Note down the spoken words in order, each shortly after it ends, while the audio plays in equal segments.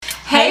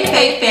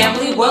Hey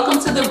family,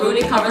 welcome to the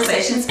Rooted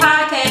Conversations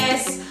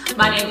podcast.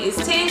 My name is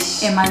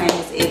Tish. And my name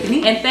is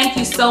Ebony. And thank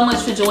you so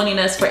much for joining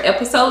us for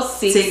episode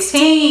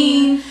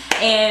 16.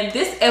 And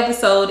this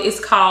episode is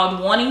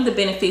called Wanting the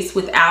Benefits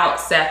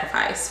Without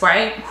Sacrifice,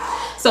 right?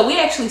 So we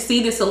actually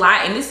see this a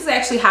lot, and this is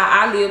actually how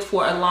I lived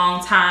for a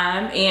long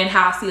time and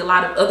how I see a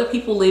lot of other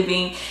people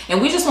living.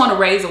 And we just want to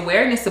raise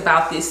awareness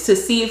about this to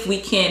see if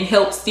we can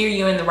help steer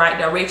you in the right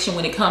direction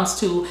when it comes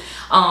to,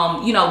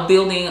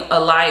 building a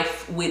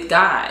life with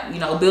God,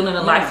 building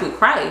a life with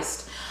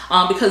Christ.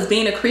 Because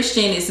being a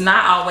Christian is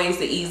not always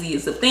the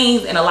easiest of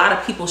things, and a lot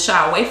of people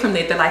shy away from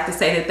that. They like to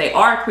say that they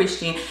are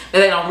Christian, but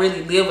they don't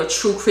really live a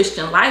true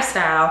Christian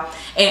lifestyle.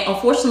 And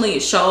unfortunately it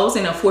shows,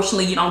 and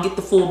unfortunately you don't get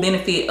the full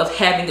benefit of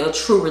having a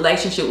true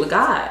relationship with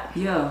God.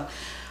 Yeah.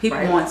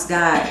 People want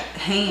God's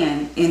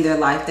hand in their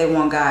life. They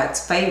want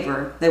God's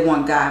favor. They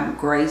want God's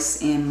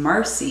grace and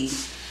mercy.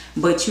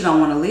 But you don't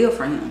want to live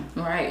for him.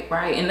 Right.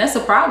 And that's a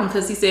problem,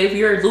 because he said if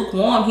you're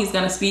lukewarm, he's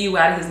going to spew you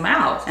out of his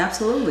mouth.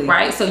 Absolutely.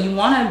 Right. So you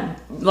want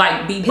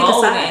to be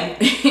bold and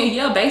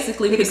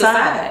basically pick a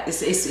side.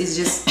 It's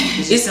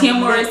just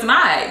him or it's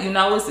not.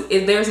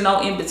 There's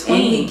no in between.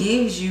 And he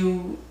gives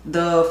you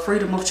the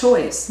freedom of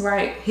choice.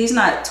 Right. He's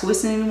not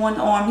twisting anyone's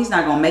arm. He's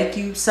not going to make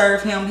you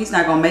serve him. He's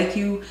not going to make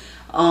you.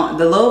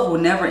 The love will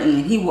never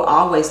end. He will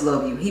always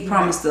love you. He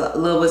promised to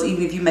love us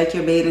even if you make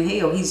your bed in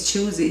hell. He's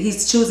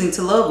choosing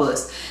to love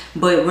us.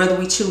 But whether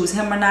we choose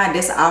him or not,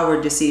 that's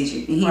our decision.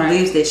 And he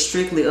leaves that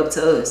strictly up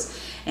to us.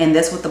 And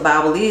that's what the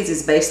Bible is.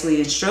 It's basically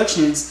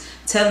instructions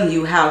telling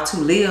you how to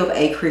live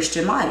a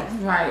Christian life.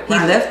 Right. He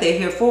left it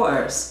here for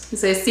us. He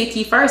says, seek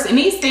ye first. And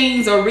these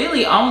things are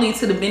really only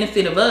to the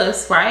benefit of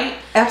us, right?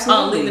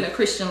 Absolutely. Living a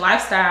Christian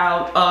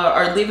lifestyle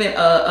or living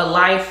a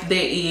life that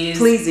is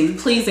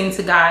pleasing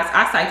to God's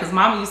eyesight. Because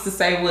Mama used to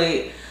say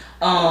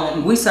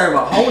we serve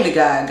a holy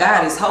God.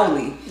 God is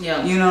holy.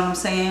 Yeah. You know what I'm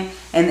saying?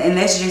 And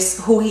that's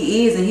just who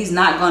he is, and he's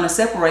not going to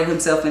separate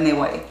himself in that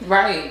way.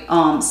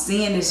 Right.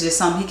 Sin is just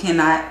something he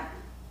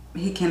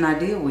cannot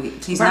deal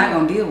with. He's not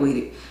going to deal with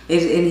it.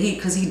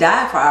 Because he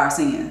died for our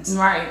sins.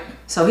 Right.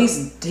 So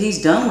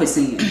he's done with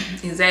sin.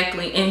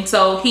 Exactly. And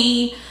so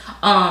he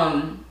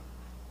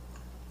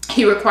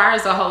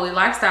requires a holy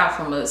lifestyle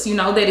from us.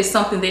 That is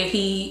something that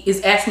he is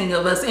asking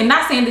of us. And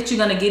not saying that you're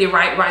going to get it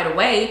right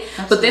away.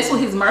 Absolutely. But that's what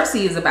his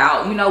mercy is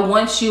about.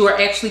 Once you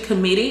are actually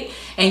committed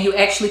and you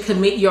actually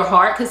commit your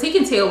heart, because he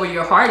can tell where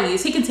your heart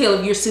is. He can tell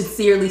if you're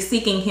sincerely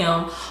seeking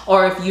him,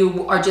 or if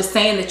you are just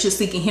saying that you're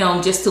seeking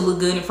him just to look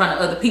good in front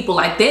of other people.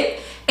 Like that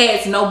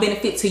adds no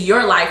benefit to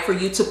your life for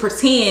you to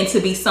pretend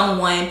to be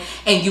someone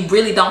and you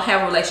really don't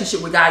have a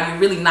relationship with God. You're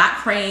really not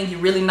praying.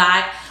 You're really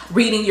not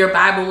reading your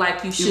Bible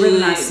like you should. You're really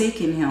not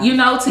seeking him.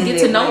 To get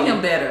to know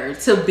him better,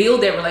 to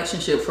build that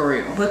relationship for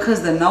real.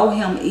 Because to know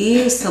him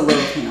is to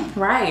love him.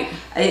 Right.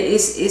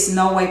 It's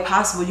no way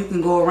possible you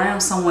can go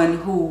around someone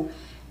who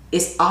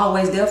is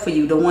always there for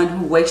you. The one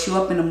who wakes you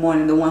up in the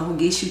morning, the one who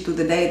gets you through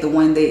the day, the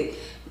one that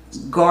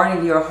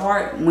guarding your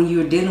heart when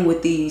you're dealing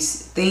with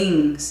these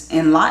things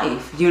in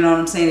life. You know what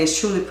I'm saying? It's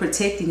truly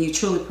protecting you,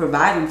 truly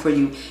providing for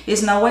you.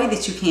 There's no way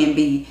that you can't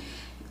be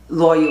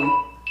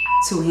loyal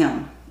to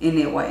him in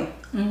that way.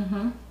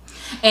 Mm-hmm.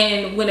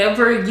 And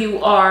whenever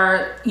you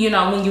are,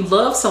 when you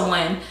love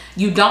someone,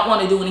 you don't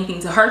want to do anything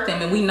to hurt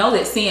them. And we know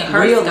that sin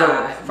hurts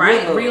God,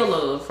 right? Real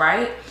love,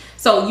 right?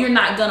 So you're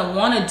not going to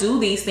want to do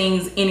these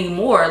things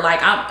anymore.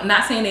 Like, I'm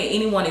not saying that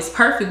anyone is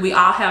perfect. We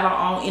all have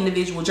our own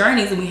individual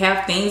journeys, and we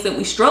have things that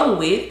we struggle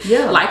with.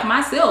 Yeah. Like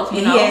myself,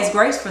 He has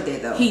grace for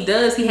that, though. He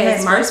does. He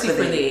has mercy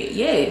for that.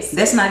 Yes.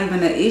 That's not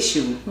even an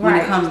issue when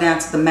it comes down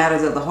to the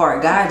matters of the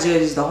heart. God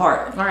judges the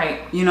heart.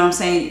 Right. You know what I'm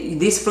saying?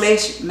 This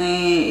flesh,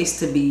 man, is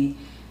to be...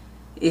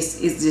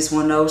 It's just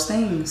one of those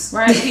things.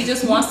 Right. He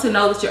just wants to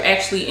know that you're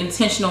actually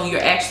intentional.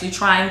 You're actually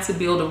trying to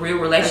build a real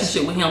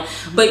relationship with him.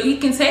 But you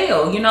can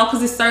tell,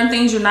 because it's certain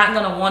things you're not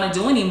going to want to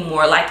do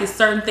anymore. Like, it's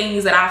certain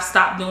things that I've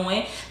stopped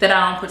doing, that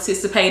I don't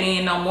participate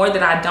in no more,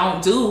 that I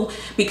don't do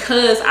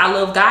because I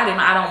love God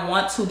and I don't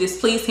want to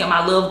displease him.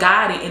 I love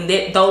God, and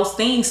that those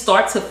things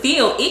start to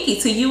feel icky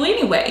to you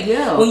anyway.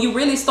 Yeah. When you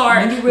really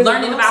start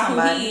learning about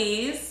who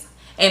he is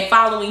and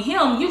following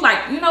him, you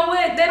like, you know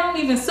what, that don't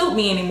even suit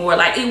me anymore.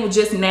 Like, it will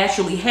just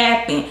naturally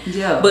happen.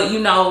 Yeah. But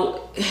you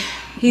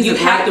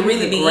have to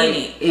really be in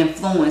it.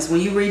 Influence. When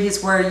you read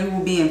his word, you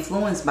will be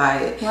influenced by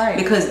it. Right.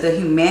 Because the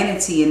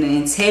humanity and the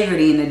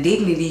integrity and the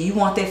dignity, you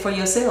want that for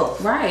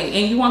yourself. Right.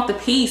 And you want the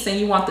peace and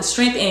you want the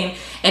strength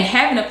and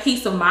having a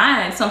peace of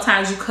mind.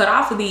 Sometimes you cut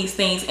off of these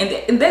things,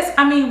 and that's,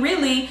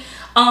 really,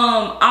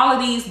 all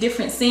of these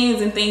different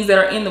sins and things that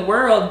are in the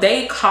world,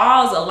 they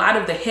cause a lot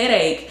of the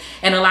headache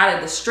and a lot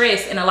of the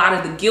stress and a lot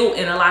of the guilt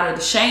and a lot of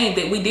the shame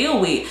that we deal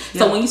with.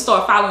 So when you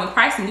start following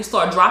Christ and you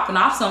start dropping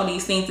off some of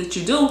these things that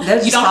you do,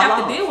 you don't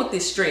have to deal with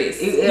this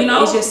stress. You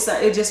know,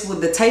 it just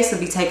with the taste will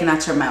be taken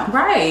out your mouth.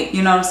 Right.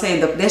 You know what I'm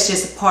saying? That's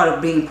just a part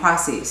of being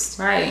processed.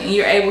 Right. And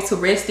you're able to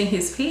rest in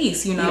his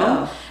peace, you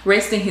know,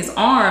 rest in his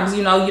arms.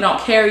 You know, you don't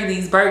carry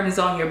these burdens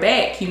on your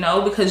back, you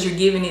know, because you're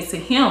giving it to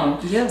him.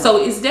 Yeah.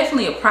 So it's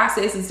definitely a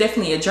process. It's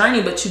definitely a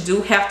journey, but you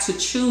do have to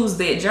choose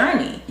that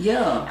journey.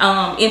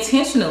 Yeah.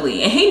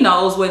 Intentionally. And he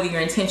knows whether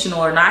you're intentional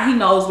or not. He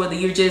knows whether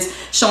you're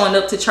just showing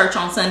up to church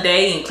on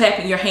Sunday and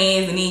clapping your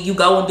hands and then you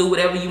go and do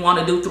whatever you want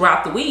to do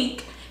throughout the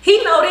week.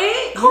 He know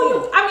that.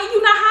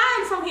 You're not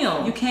hiding from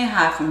him. You can't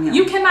hide from him.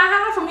 You cannot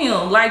hide from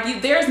him.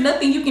 Like, there's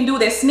nothing you can do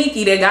that's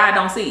sneaky that God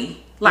don't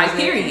see. Like,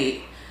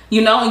 period.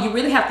 You know, and you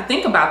really have to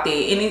think about that.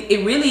 And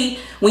it really,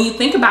 when you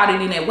think about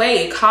it in that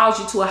way, it calls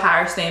you to a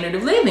higher standard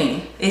of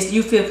living.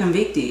 You feel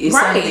convicted. It's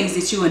certain things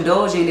that you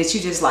indulge in that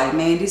you just like,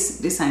 man,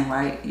 this ain't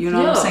right. You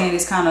know what I'm saying?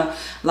 It's kind of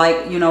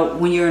like, you know,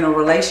 when you're in a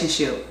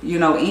relationship, you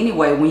know,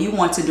 anyway, when you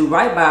want to do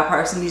right by a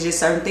person, there's just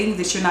certain things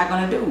that you're not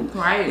going to do.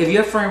 Right. If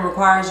your friend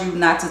requires you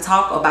not to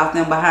talk about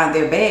them behind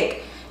their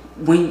back,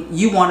 when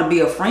you want to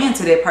be a friend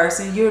to that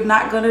person, you're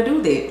not going to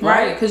do that.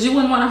 Right. Because you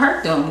wouldn't want to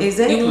hurt them.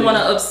 Exactly. You wouldn't want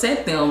to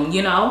upset them,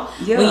 you know.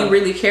 When you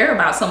really care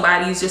about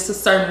somebody, it's just a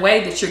certain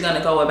way that you're going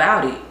to go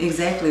about it.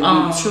 Exactly. When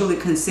you're truly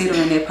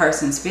considering that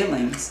person's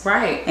feelings.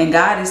 Right. And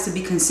God is to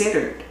be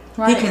considered.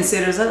 Right. He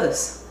considers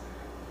us.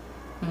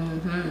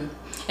 Mm-hmm.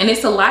 And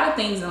it's a lot of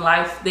things in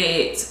life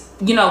that,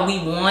 you know, we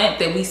want,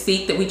 that we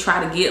seek, that we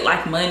try to get,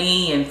 like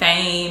money and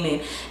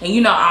fame and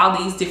you know, all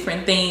these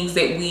different things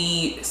that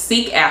we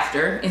seek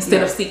after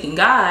instead of seeking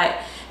God.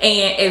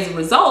 And as a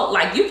result,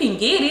 like, you can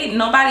get it.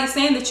 Nobody's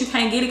saying that you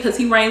can't get it, because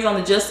he reigns on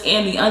the just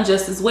and the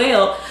unjust as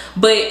well.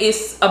 But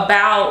it's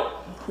about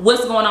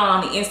what's going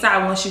on the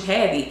inside once you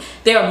have it.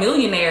 There are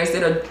millionaires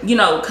that are, you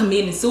know,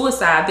 committing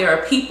suicide. There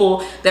are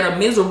people that are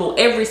miserable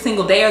every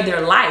single day of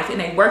their life, and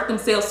they work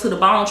themselves to the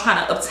bone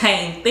trying to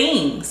obtain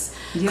things.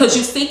 Because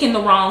you're seeking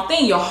the wrong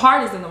thing. Your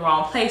heart is in the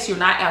wrong place. You're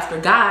not after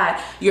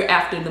God. You're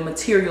after the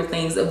material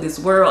things of this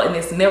world, and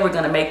it's never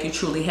going to make you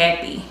truly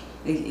happy.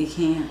 It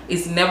can't.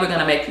 It's never going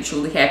to make you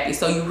truly happy.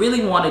 So you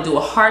really want to do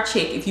a heart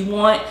check. If you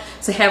want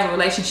to have a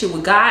relationship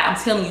with God,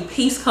 I'm telling you,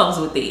 peace comes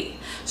with it.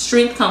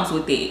 Strength comes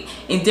with it.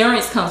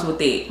 Endurance comes with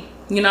it.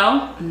 You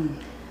know?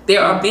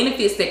 There are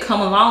benefits that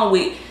come along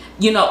with,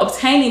 you know,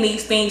 obtaining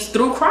these things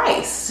through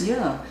Christ.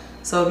 Yeah.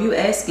 So if you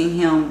asking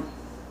him,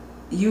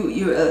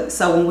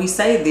 so when we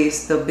say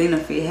this, the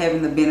benefit,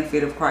 having the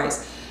benefit of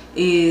Christ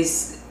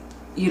is,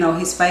 you know,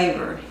 his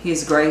favor,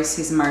 his grace,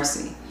 his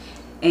mercy.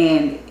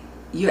 And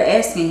you're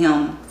asking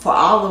him for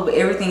all of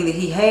everything that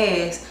he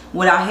has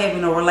without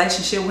having a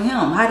relationship with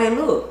him. How they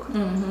look?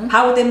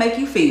 How would they make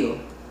you feel?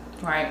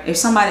 Right. If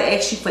somebody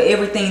asks you for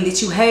everything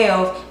that you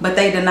have, but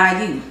they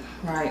deny you.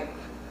 Right.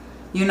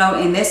 You know,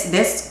 and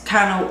that's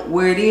kind of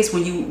where it is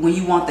when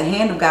you want the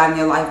hand of God in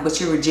your life, but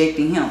you're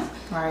rejecting him.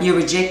 Right. You're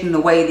rejecting the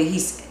way that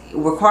he's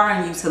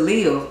requiring you to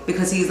live,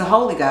 because he's a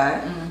holy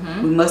God.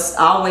 We must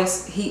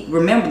always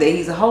remember that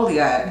he's a holy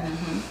God.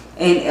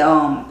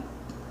 And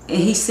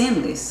he's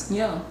sinless.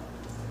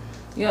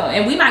 Yeah,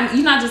 and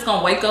you're not just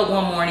gonna wake up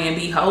one morning and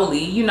be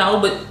holy, you know,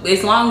 but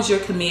as long as you're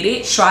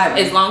committed,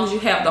 striving, as long as you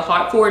have the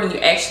heart for it and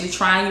you're actually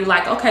trying, you're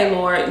like, okay,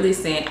 Lord,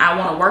 listen, I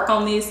want to work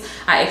on this.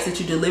 I ask that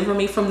you deliver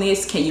me from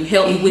this. Can you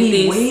help me with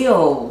this? He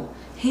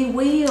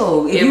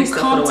will. If you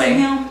come to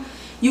him,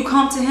 you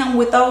come to him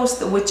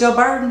with your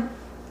burden,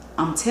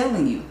 I'm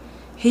telling you,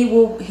 he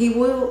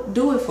will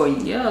do it for you.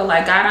 Yeah,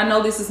 like, God, I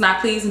know this is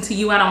not pleasing to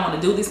you. I don't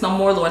want to do this no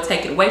more. Lord,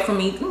 take it away from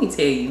me. Let me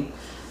tell you,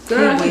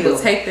 girl, he will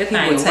take that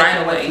thing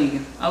right away.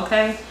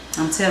 Okay,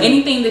 I'm telling you.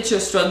 Anything that you're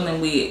struggling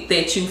with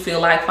that you feel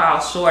like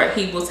falls short,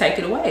 he will take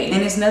it away.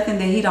 And it's nothing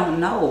that he don't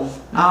know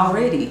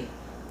already.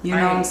 You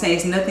know what I'm saying?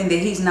 It's nothing that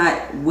he's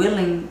not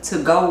willing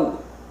to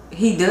go.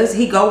 He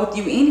go with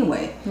you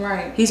anyway.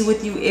 Right. He's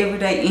with you every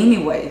day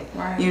anyway.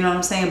 Right. You know what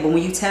I'm saying? But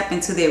when you tap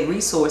into that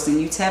resource and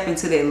you tap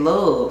into that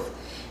love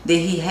that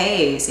he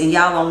has, and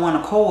y'all on one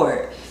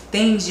accord,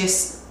 things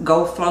just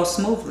flow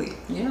smoothly.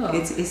 Yeah.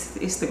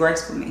 It's the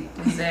grace for me.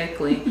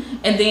 Exactly.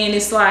 And then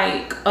it's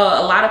like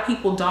a lot of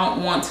people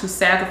don't want to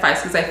sacrifice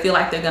because they feel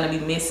like they're going to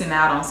be missing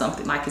out on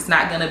something. Like, it's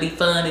not going to be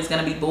fun. It's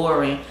going to be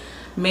boring.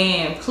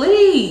 Man,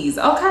 please,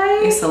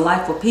 okay? It's a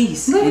life of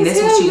peace, and that's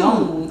what you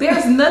want.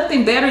 There's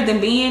nothing better than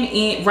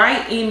being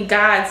right in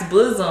God's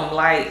bosom.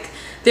 Like,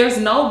 there's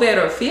no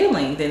better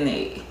feeling than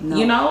that. No,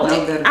 you know,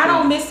 I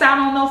don't miss out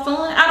on no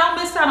fun. I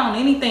don't miss out on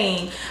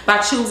anything by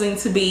choosing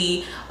to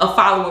be a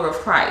follower of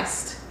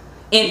Christ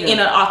in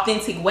an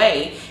authentic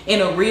way,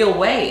 in a real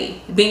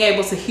way, being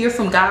able to hear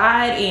from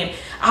God and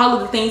all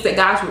of the things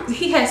that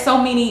he has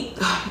so many,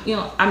 you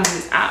know, I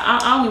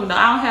don't even know.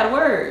 I don't have the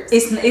words.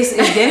 It's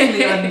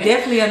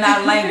definitely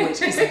not a language.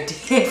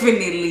 It's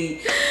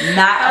definitely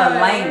not a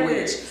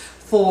language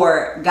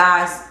for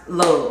God's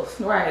love,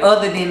 right?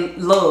 Other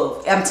than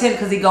love, I'm telling,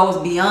 because He goes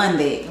beyond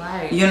that,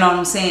 right? You know what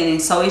I'm saying?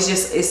 And so it's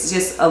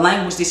just a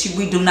language that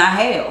we do not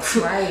have,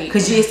 right?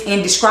 Because it's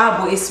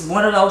indescribable. It's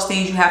one of those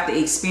things you have to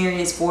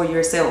experience for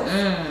yourself.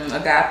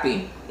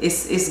 Agape.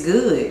 It's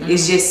good.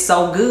 It's just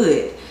so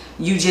good.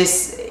 You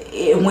just,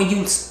 when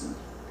you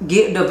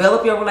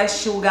develop your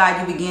relationship with God,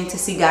 you begin to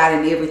see God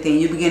in everything.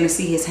 You begin to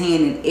see His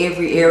hand in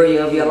every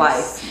area of your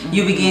life.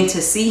 You begin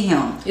to see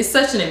Him. It's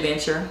such an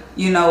adventure.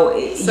 You know,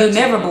 you're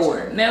never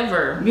bored.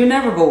 Never. You're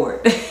never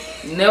bored.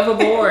 Never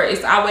bored.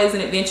 It's always an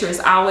adventure. It's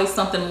always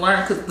something to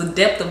learn, because the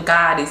depth of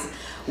God is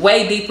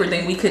way deeper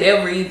than we could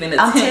ever even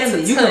attempt to touch. I'm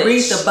telling you, you can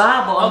read the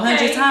Bible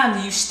 100 times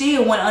and you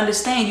still won't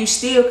understand. You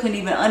still couldn't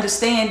even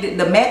understand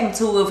the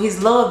magnitude of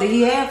His love that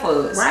He had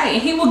for us. Right,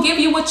 and He will give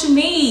you what you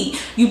need.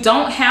 You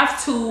don't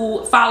have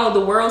to follow the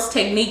world's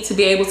technique to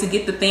be able to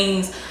get the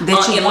things in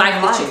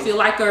life that you feel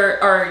like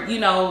are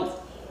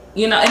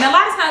and a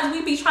lot of times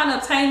we be trying to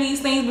obtain these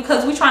things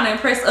because we're trying to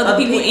impress other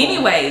people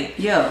anyway.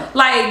 Yeah.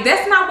 Like,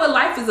 that's not what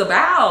life is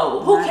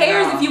about. Who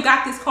cares if you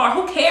got this car?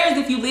 Who cares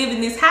if you live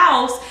in this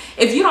house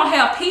if you don't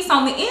have peace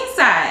on the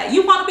inside?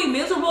 You want to be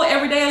miserable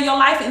every day of your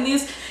life in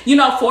this,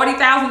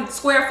 40,000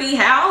 square feet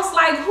house?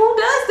 Like, who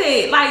does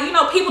that?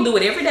 Like, people do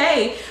it every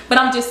day. But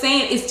I'm just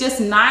saying, it's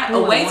just not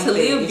a way to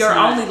live your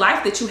only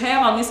life that you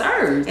have on this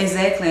earth.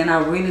 Exactly. And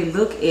I really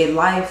look at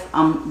life,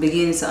 I'm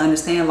beginning to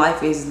understand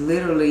life is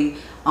literally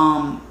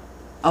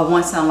a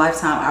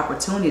once-in-a-lifetime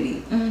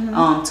opportunity,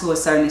 to a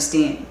certain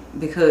extent,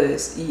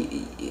 because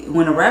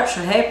when a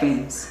rapture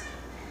happens,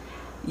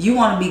 you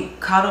want to be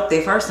caught up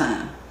there first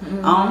time.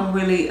 I don't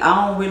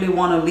really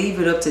want to leave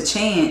it up to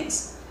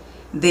chance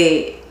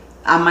that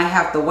I might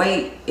have to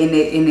wait in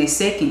that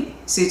second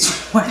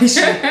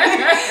situation.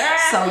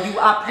 So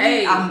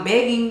I'm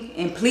begging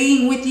and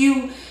pleading with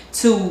you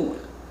to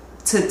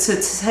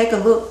take a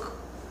look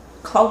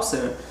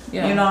closer.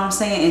 Yeah. You know what I'm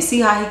saying? And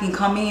see how He can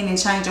come in and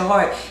change your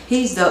heart.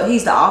 He's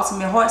the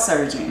ultimate heart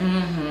surgeon.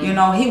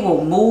 He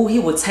will move. He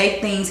will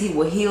take things. He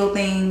will heal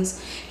things.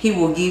 He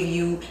will give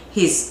you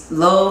His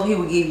love. He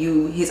will give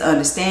you His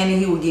understanding.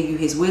 He will give you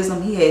His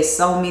wisdom. He has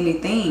so many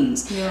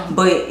things. Yeah.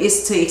 But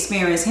it's to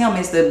experience Him.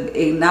 It's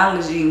the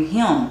acknowledging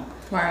Him.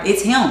 Right.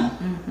 It's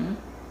Him.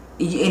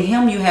 In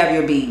Him you have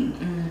your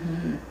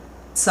being.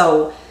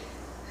 So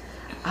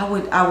I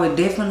would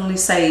definitely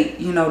say,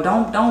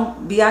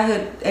 don't be out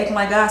here acting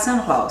like God's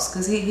Santa Claus,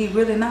 because he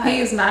really not. He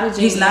is not a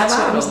genie. He's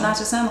not your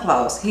Santa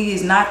Claus. He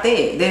is not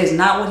that. That is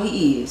not what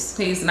He is.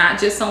 He's not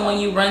just someone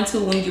you run to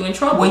when you're in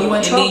trouble.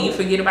 And then you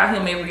forget about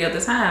Him every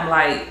other time.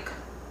 Like,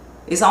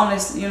 it's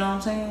honest. You know what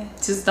I'm saying?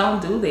 Just don't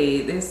do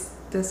that.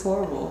 That's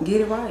horrible. Get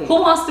it right.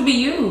 Who wants to be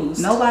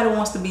used? Nobody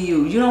wants to be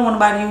used. You don't want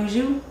nobody to use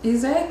you.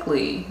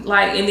 Exactly.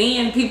 Like, and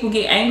then people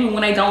get angry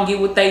when they don't get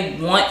what they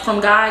want from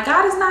God.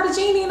 God is not a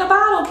genie in a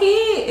bottle,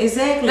 kid.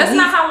 Exactly. That's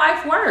not how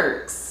life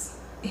works.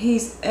 He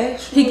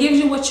gives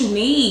you what you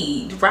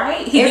need,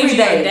 right? He gives you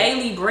your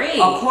daily bread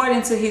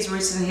according to His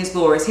riches and His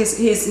glories.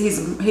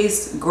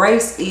 His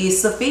grace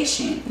is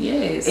sufficient.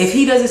 Yes. If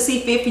He doesn't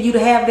see fit for you to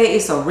have that,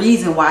 it's a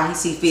reason why He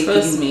see fit for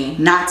you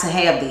not to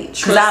have that.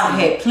 Because I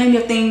had plenty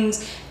of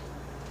things.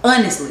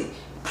 Honestly,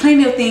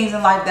 plenty of things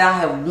in life that I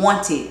have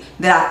wanted,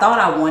 that I thought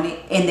I wanted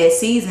in that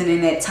season,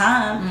 in that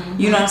time.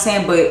 You know what I'm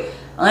saying? But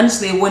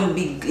honestly, it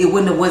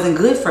wasn't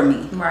good for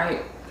me.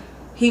 Right.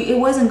 It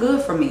wasn't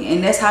good for me,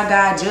 and that's how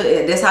God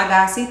judge. That's how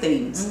God see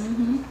things.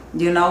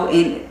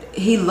 And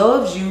He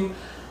loves you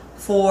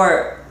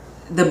for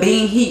the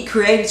being He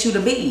created you to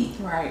be.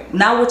 Right.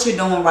 Not what you're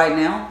doing right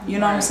now. You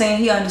know what I'm saying?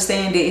 He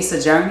understands that it's a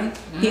journey.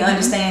 He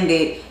understands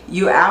that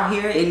you're out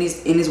here in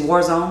this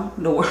war zone,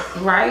 the world.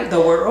 Right.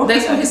 The world.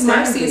 That's what His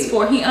mercy is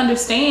for. He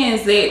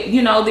understands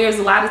that, there's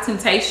a lot of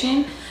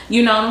temptation.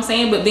 You know what I'm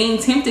saying? But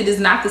being tempted is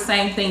not the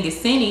same thing as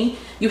sinning.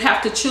 You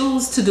have to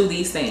choose to do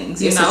these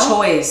things. It's a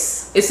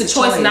choice. It's a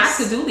choice not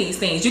to do these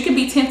things. You can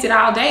be tempted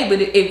all day,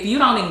 but if you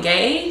don't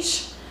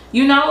engage,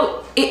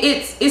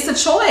 it's a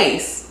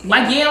choice. Yeah.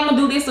 Like, I'm gonna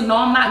do this, or no,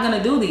 I'm not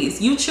gonna do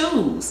this. You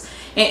choose.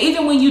 And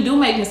even when you do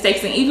make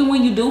mistakes, and even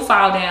when you do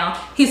fall down,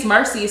 His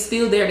mercy is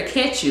still there to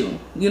catch you.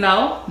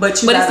 But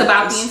it's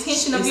about the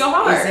intention of your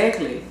heart.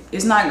 Exactly.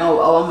 It's not I'm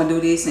gonna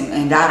do this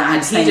and die.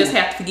 He just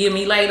have to forgive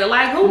me later.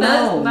 Like, who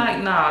does? Like,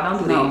 no,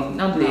 don't do that.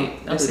 Don't do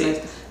that. Don't do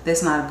that.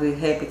 That's not a good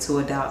habit to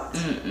adopt.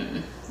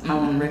 I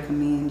wouldn't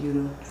recommend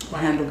you to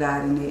handle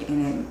God in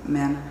that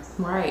manner.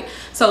 Right.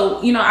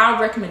 So, our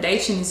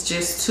recommendation is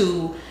just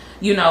to,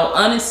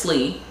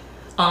 honestly,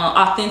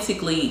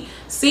 authentically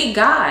seek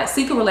God,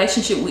 seek a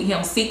relationship with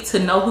Him, seek to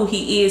know who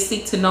He is,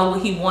 seek to know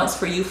what He wants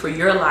for you for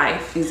your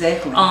life.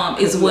 Exactly.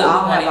 Is what we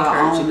want to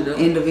encourage you to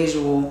do.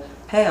 Individual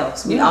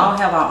paths. We all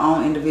have our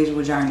own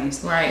individual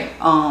journeys. Right.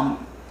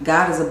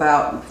 God is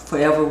about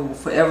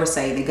forever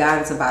say that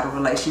God is about a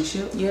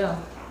relationship. Yeah.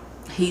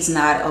 He's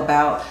not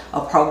about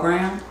a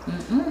program.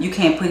 You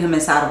can't put Him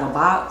inside of a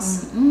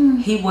box.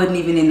 He wasn't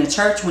even in the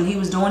church when He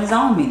was doing His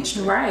own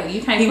ministry. Right.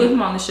 You can't put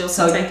Him on the shelf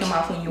and take Him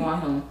off when you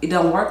want Him. It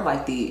don't work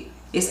like that.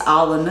 It's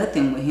all or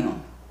nothing with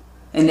Him.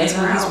 And that's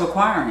what He's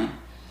requiring.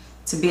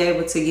 to be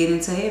able to get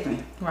into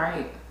heaven.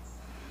 Right.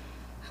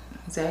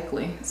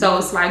 Exactly. So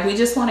it's like we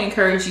just want to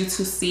encourage you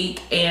to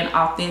seek an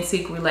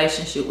authentic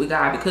relationship with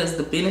God, because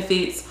the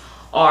benefits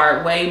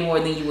are way more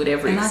than you would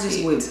ever expect.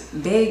 And I just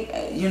would beg,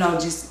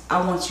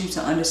 I want you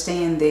to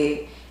understand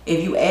that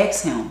if you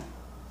ask him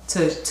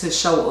to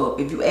show up,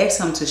 if you ask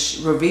him to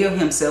reveal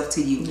himself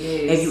to you,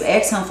 if you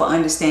ask him for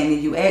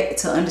understanding,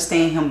 to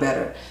understand him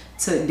better,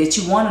 that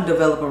you want to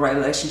develop a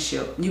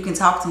relationship, you can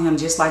talk to him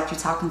just like you're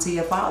talking to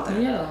your father.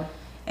 Yeah.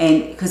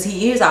 And because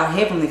he is our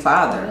heavenly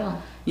father.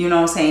 Yeah. You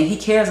know what I'm saying? He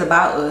cares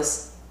about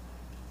us.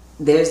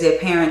 There's that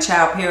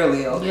parent-child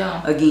parallel.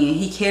 Yeah. Again,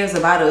 he cares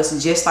about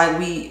us just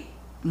like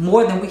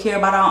more than we care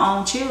about our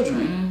own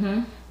children.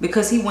 Mm-hmm.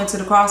 Because he went to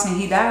the cross and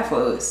he died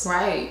for us.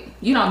 Right.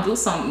 You don't do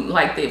something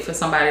like that for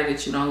somebody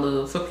that you don't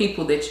love, for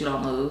people that you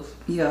don't love.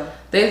 Yeah.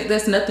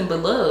 That's nothing but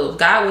love.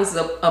 God was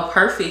a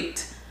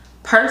perfect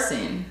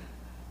person,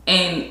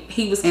 and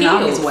he was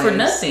killed for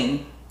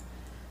nothing.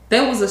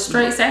 That was a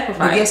straight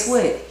sacrifice. But guess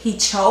what? He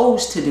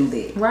chose to do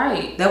that.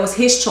 Right. That was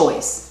his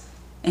choice.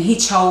 And he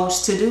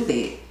chose to do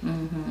that.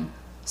 Mm-hmm.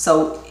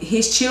 So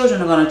his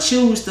children are going to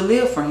choose to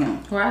live for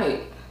him.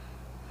 Right.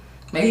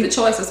 Make the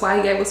choice. That's why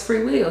he gave us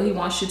free will. He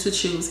wants you to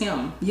choose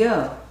him.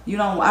 Yeah. You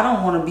don't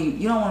want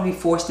to be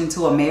forced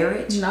into a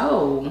marriage.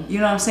 No. You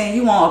know what I'm saying?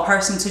 You want a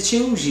person to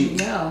choose you.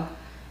 Yeah.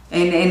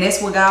 And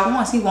that's what God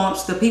wants. He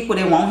wants the people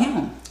that want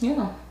him.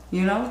 Yeah.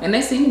 You know? And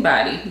that's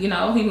anybody. You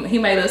know, he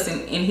made us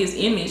in his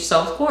image. So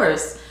of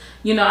course,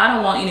 I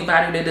don't want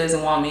anybody that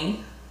doesn't want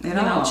me.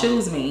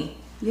 Choose me.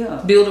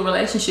 Yeah. Build a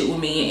relationship with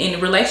me.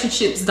 And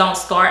relationships don't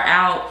start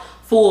out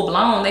full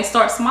blown. They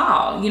start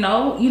small.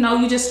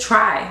 You just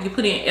try. You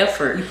put in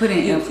effort. You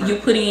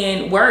put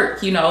in work,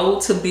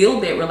 to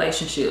build that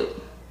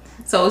relationship.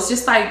 So it's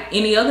just like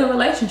any other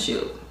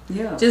relationship.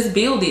 Yeah. Just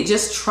build it.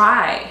 Just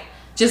try.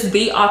 Just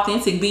be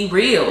authentic. Be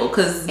real.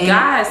 Because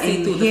God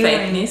sees through the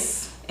fakeness.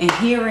 And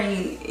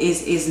hearing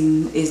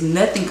is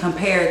nothing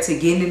compared to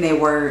getting in that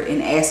word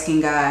and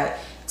asking God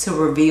to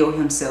reveal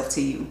himself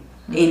to you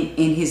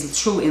in his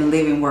true and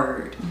living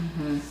word.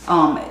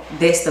 Mm-hmm.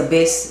 That's the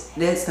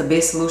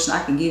best solution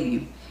I can give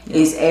you. Yeah.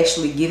 Is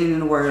actually getting in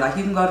the word. Like,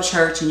 you can go to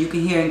church and you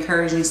can hear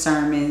encouraging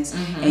sermons,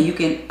 and you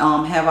can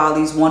have all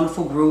these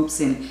wonderful groups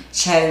and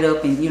chat it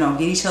up and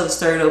get each other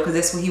stirred up, because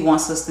that's what he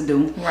wants us to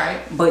do. Right.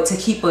 But to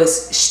keep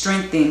us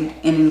strengthened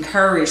and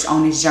encouraged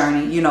on this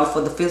journey,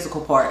 for the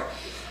physical part.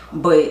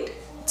 But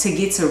to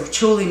get to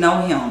truly know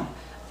him,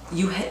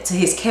 to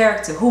his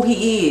character, who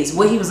he is,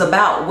 what he was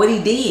about, what he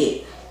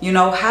did,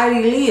 how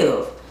he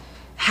lived,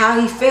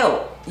 how he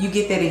felt, you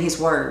get that in his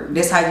word.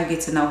 That's how you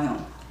get to know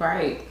him.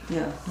 Right.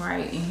 Yeah.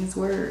 Right. In his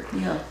word.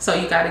 Yeah. So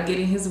you got to get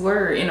in his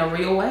word in a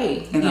real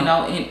way,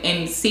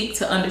 and seek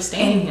to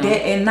understand him.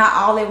 And not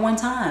all at one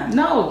time.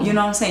 No. You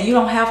know what I'm saying? You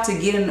don't have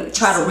to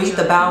try to read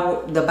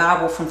the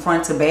Bible from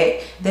front to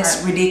back.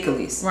 That's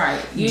ridiculous.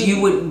 Right.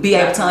 You would be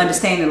able to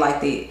understand it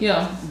like that.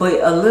 Yeah.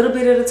 But a little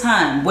bit at a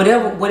time.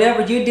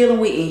 Whatever you're dealing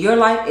with in your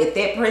life at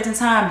that present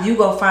time, you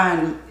go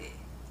find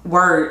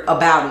word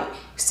about it.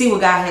 See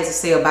what God has to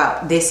say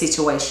about this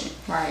situation.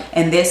 Right.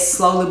 And that's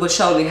slowly but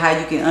surely how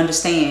you can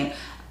understand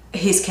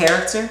his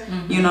character.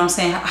 Mm-hmm. You know what I'm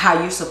saying? How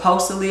you're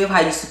supposed to live, how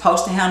you're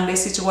supposed to handle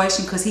this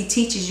situation, because he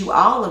teaches you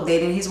all of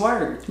that in his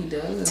word. He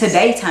does.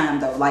 Today time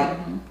though,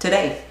 like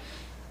today,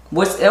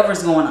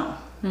 whatever's going on,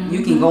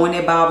 you can go in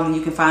that Bible and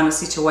you can find a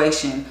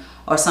situation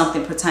or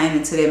something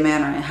pertaining to that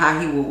manner and how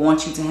he will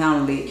want you to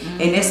handle it.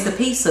 And that's the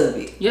piece of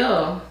it.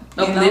 Yeah.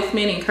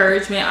 Upliftment,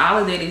 encouragement, all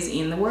of that is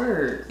in the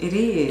word. It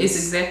is. It's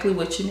exactly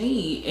what you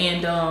need.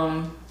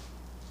 And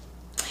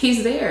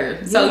he's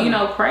there.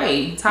 So,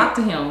 pray. Talk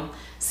to him.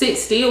 Sit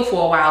still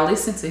for a while.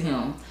 Listen to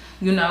him.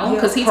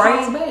 Because he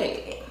talks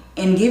back.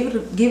 And give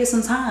it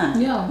some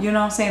time. Yeah. You know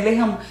what I'm saying? Let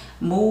him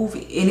move.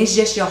 And it's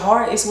just your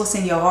heart. It's what's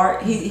in your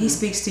heart. He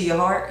speaks to your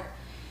heart.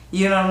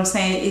 You know what I'm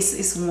saying?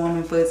 It's warm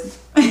and fuzzy.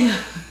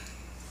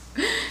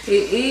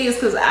 It is,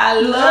 because I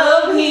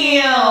love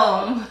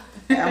him.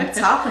 I'm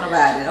talking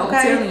about it, okay?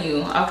 I'm telling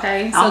you,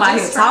 okay? So I'm out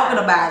here talking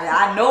about it.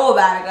 I know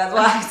about it. That's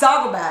why I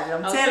talk about it.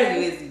 I'm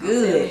telling you, it's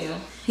good.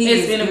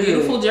 It's been a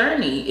beautiful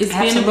journey. It's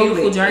been a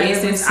beautiful journey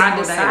since I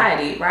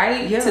decided,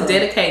 right? Yeah. To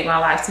dedicate my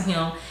life to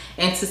him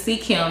and to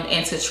seek him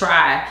and to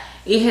try.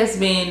 It has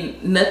been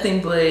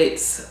nothing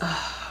but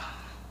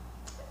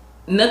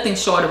nothing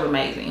short of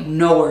amazing.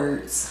 No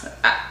words.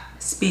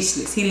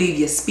 Speechless. He leave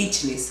you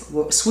speechless.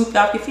 Sweep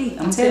off your feet.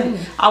 I'm telling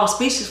you. I was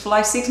speechless for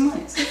like 6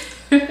 months.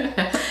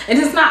 And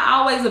it's not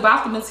always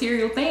about the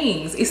material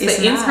things. It's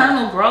the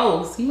internal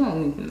growth. You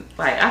don't even,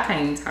 I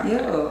can't even talk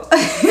about it.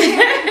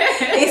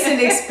 It's an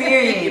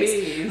experience. It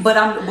is. But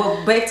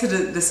back to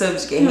the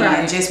subject at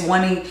hand. Just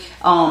wanting,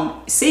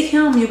 seek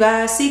him, you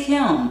guys. Seek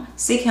him.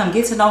 Seek him.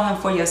 Get to know him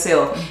for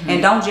yourself.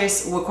 And don't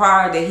just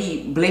require that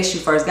he bless you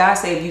first. God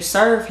said if you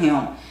serve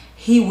him,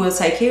 he will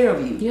take care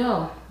of you.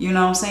 Yeah. You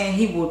know what I'm saying?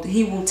 He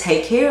will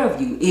take care of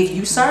you if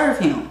you serve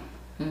him.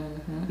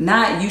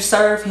 Not you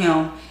serve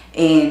him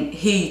and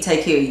he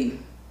take care of you.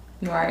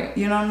 Right.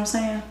 You know what I'm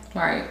saying?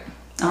 Right.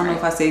 I don't know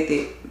if I said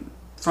that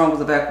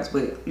frontwards or backwards,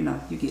 but you know,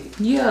 you get it.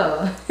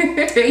 Yeah.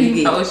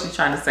 You know what she's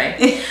trying to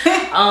say.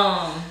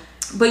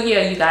 But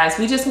yeah, you guys,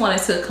 we just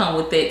wanted to come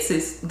with that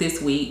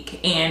this week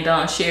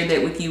and share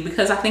that with you,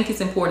 because I think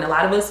it's important. A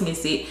lot of us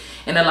miss it,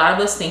 and a lot of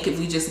us think if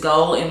we just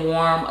go and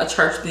warm a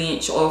church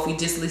bench, or if we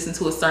just listen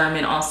to a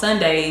sermon on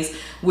Sundays,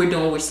 we're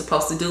doing what we're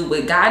supposed to do.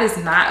 But God is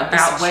not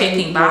about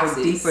checking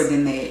boxes. It's deeper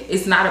than that.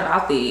 It's not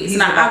about that. It's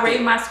not. I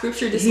read my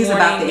scripture this morning. He's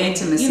about the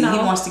intimacy. You know, he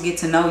wants to get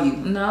to know you.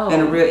 No,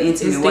 in a real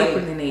intimate way. It's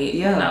deeper than that.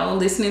 Yeah. You know,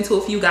 listening to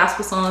a few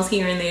gospel songs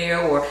here and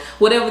there, or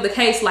whatever the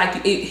case.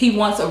 Like he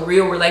wants a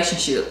real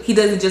relationship. He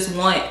doesn't just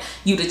want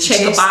you to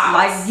check a box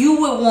like you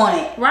would want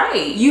it.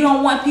 Right. You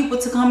don't want people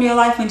to come in your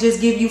life and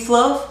just give you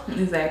fluff.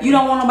 Exactly. You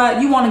don't want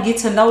nobody. You want to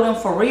get to know them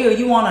for real.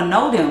 You want to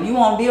know them. You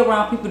want to be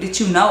around people that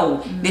you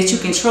know, that you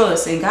can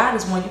trust. And God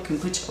is one you can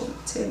put your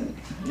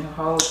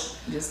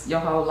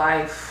whole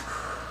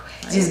life.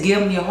 Just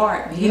give him your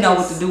heart. He know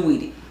what to do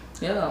with it.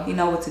 Yeah. He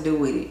know what to do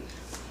with it.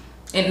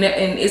 And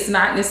it's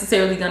not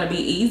necessarily going to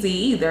be easy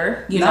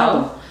either. You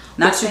know.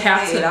 But you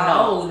have to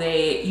know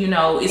that, you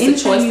know, it's a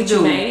choice that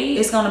you made.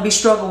 It's going to be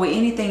struggle with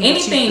anything.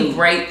 Anything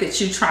great that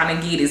you're trying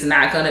to get is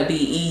not going to be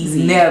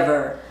easy.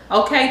 Never.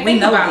 Okay,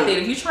 think about that.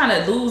 If you're trying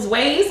to lose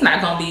weight, it's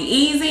not going to be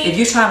easy. If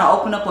you're trying to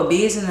open up a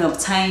business and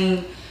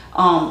obtain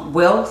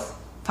wealth,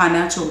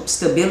 financial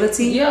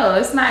stability. Yeah,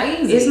 it's not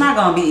easy. It's not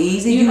going to be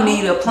easy. You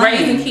need a plan.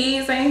 Raising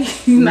kids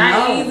ain't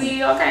not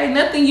easy. Okay,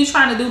 nothing you're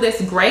trying to do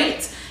that's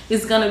great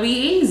is gonna be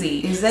easy.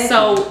 Exactly.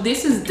 So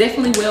this is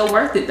definitely well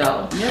worth it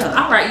though. Yeah.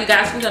 All right, you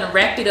guys, we're gonna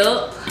wrap it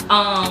up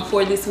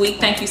for this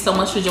week. Thank you so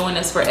much for joining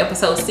us for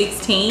episode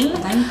 16.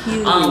 Thank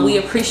you. We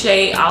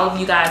appreciate all of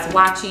you guys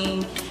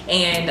watching,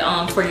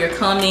 and for your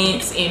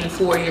comments and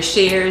for your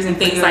shares and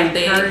things like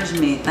that.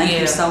 Encouragement.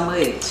 Thank you so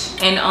much.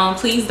 And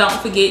please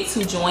don't forget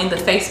to join the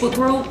Facebook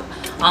group,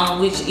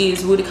 which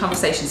is Rooted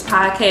Conversations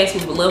Podcast.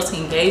 We would love to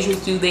engage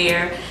with you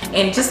there.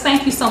 And just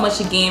thank you so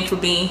much again for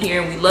being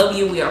here. We love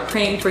you. We are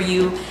praying for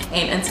you.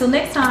 And until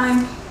next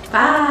time,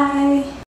 bye.